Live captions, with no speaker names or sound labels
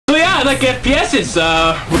I like FPSs.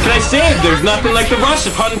 What can I say? There's nothing like the rush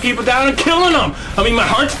of hunting people down and killing them. I mean, my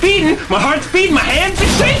heart's beating, my hands are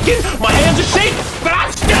shaking, but I'm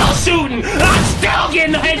still shooting. I'm still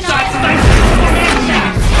getting the headshots. I'm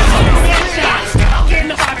still getting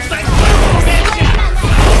the headshots.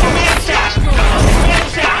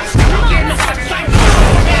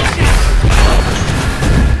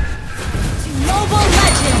 Mobile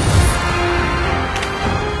Legends!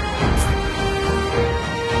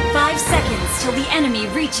 5 seconds till the enemy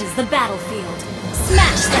reaches the battlefield.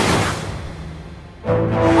 Smash them!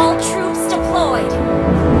 All troops deployed!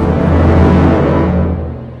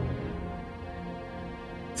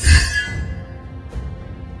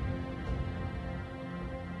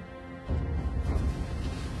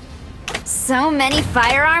 So many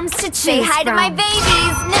firearms to choose Say hi to my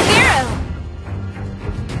babies, Nibiru!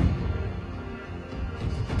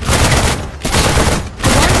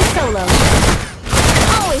 Solo.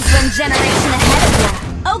 Always one generation ahead of you.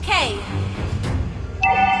 Okay!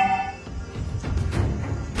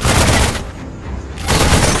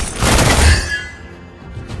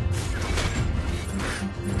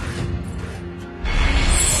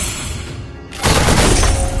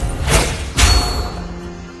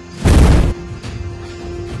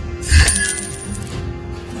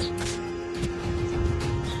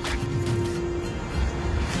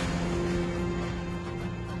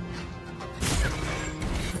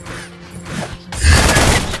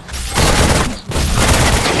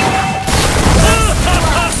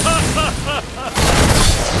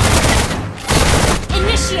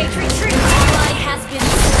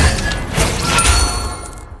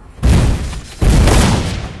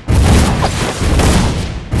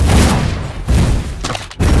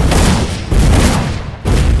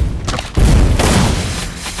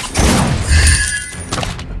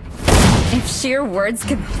 Sheer words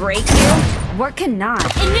could break you. What cannot?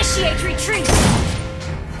 Initiate retreat!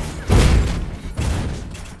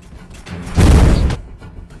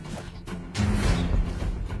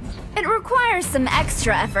 It requires some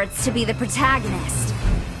extra efforts to be the protagonist.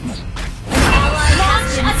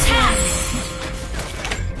 Launch attack!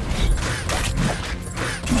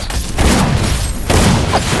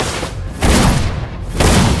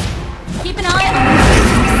 Keep an eye on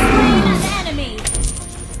an enemy!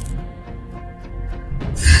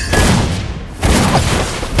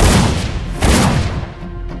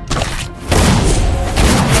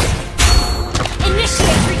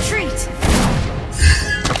 Initiate retreat!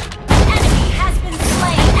 Enemy has been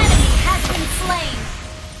slain! Enemy has been slain!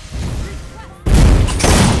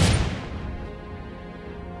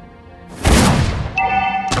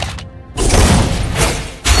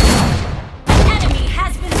 Enemy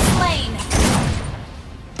has been slain!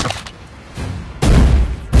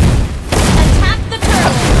 Attack the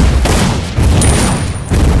turtle!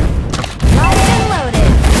 Locked and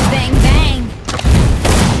loaded. Bang, bang.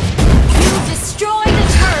 You destroy the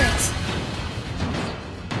turret!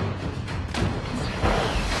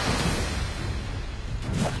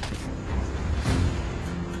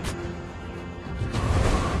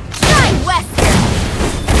 Try Wesker.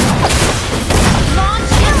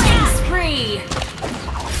 Launch killing spree!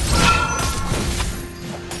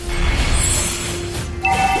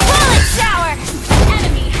 Bullet shower.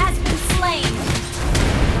 Enemy has been slain!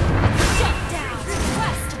 Shut down!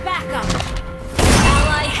 Request backup!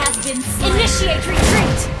 Ally has been slain! Initiate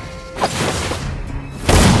retreat!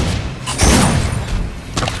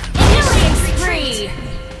 Initiate spree!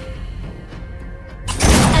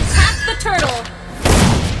 Attack the turtle!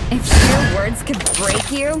 If sheer words could break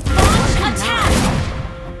you. Launch attack!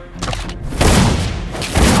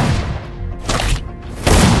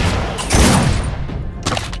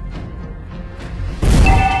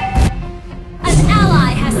 An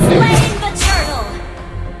ally has slain the turtle!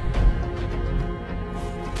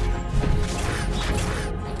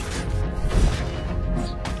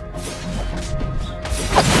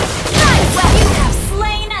 You have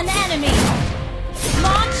slain an enemy!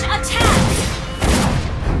 Launch attack!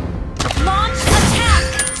 Launch attack!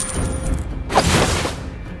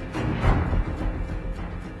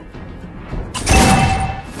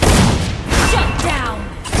 Shut down!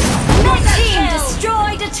 Your team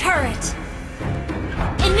destroyed a turret!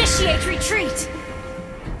 Initiate retreat!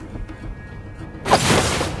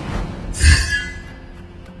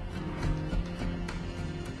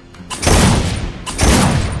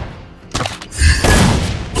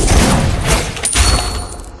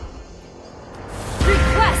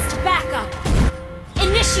 Request backup!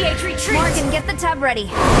 Initiate retreat! Morgan, get the tub ready.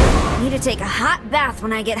 Need to take a hot bath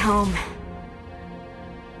when I get home.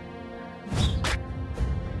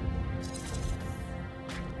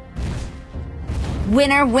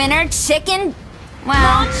 Winner, winner, chicken. Well,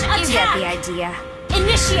 Launch you get attack. the idea.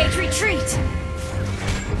 Initiate retreat. Side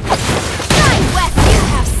west, you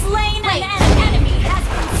have slain an enemy. Has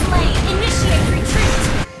been slain. Initiate retreat.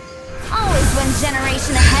 Always one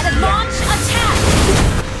generation ahead of you. Launch attack.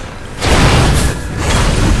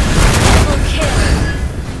 Double kill.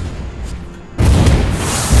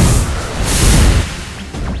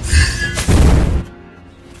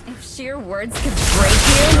 If sheer words could break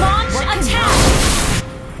you, Launch what could attack.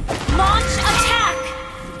 Launch attack.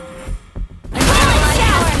 Killing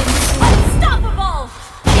down. Unstoppable.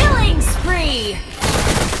 Killing spree.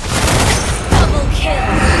 Double kill.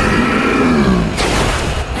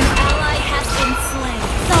 An ally has been slain.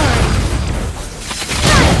 Sorry.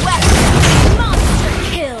 Side west. Monster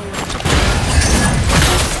kill.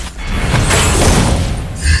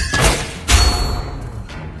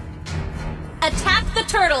 Attack the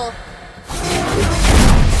turtle.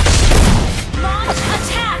 Launch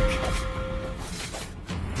attack.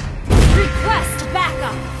 Request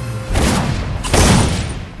backup.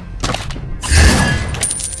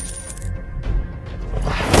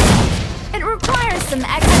 It requires some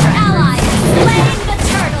extra Ally has slain the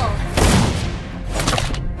turtle.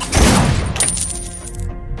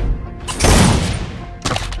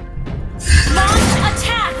 Launch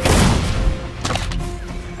attack.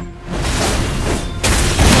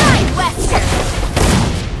 Side western.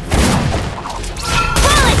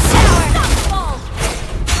 Bullet tower. Unstoppable.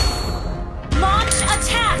 Launch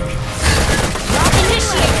attack.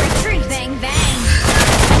 Initiate retreat. Bang, bang.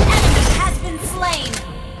 An enemy has been slain.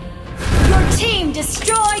 Your team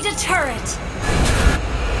destroyed a turret.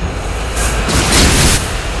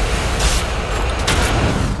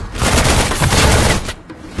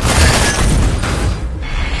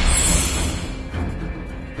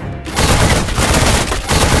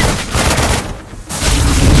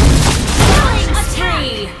 Killing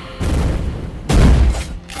spree.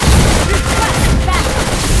 Request backup.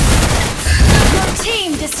 Your team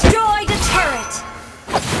destroyed a turret.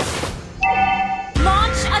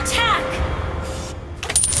 Launch attack.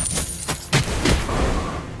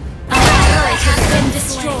 Our turret has been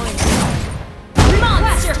destroyed.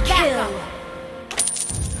 Monster kill.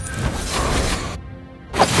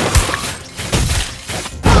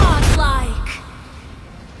 Godlike.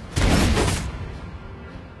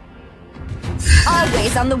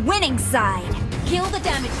 Always on the winning side. Kill the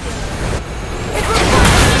damage dealer. It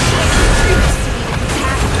requires troops to be the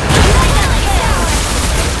protector.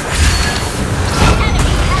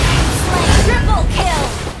 Enemy has been slain. Triple kill.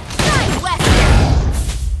 Side western.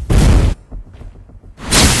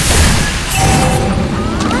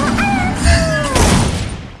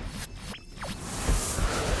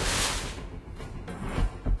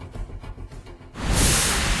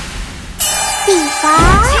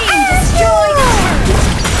 Team destroyed a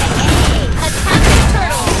turret. Attack the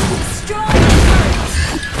turtle. Destroy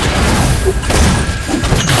the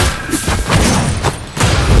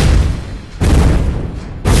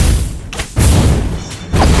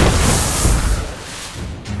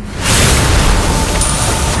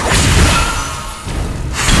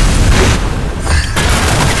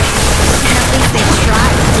At least they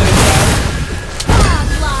tried, didn't they?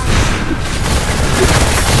 Godlike.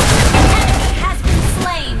 An enemy has been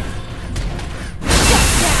slain. Shut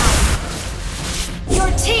down.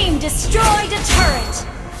 Your team destroyed a turret.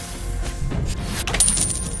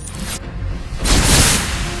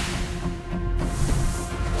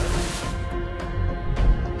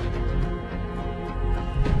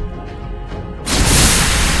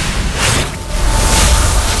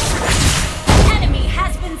 An enemy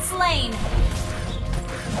has been slain.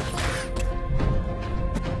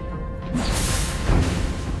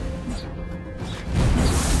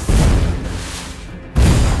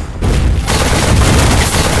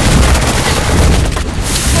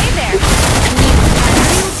 Hey there.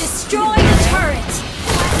 You destroyed a turret.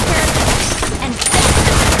 And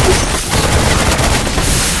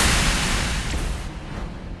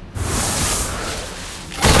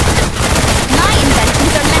My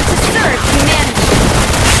inventions are meant to serve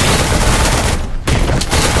humanity.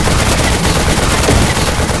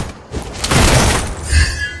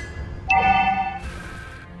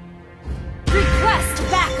 request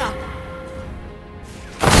backup.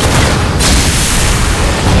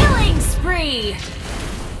 Killing spree.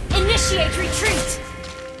 Initiate retreat.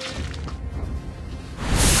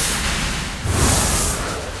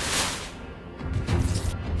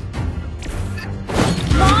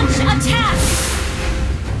 Launch attack.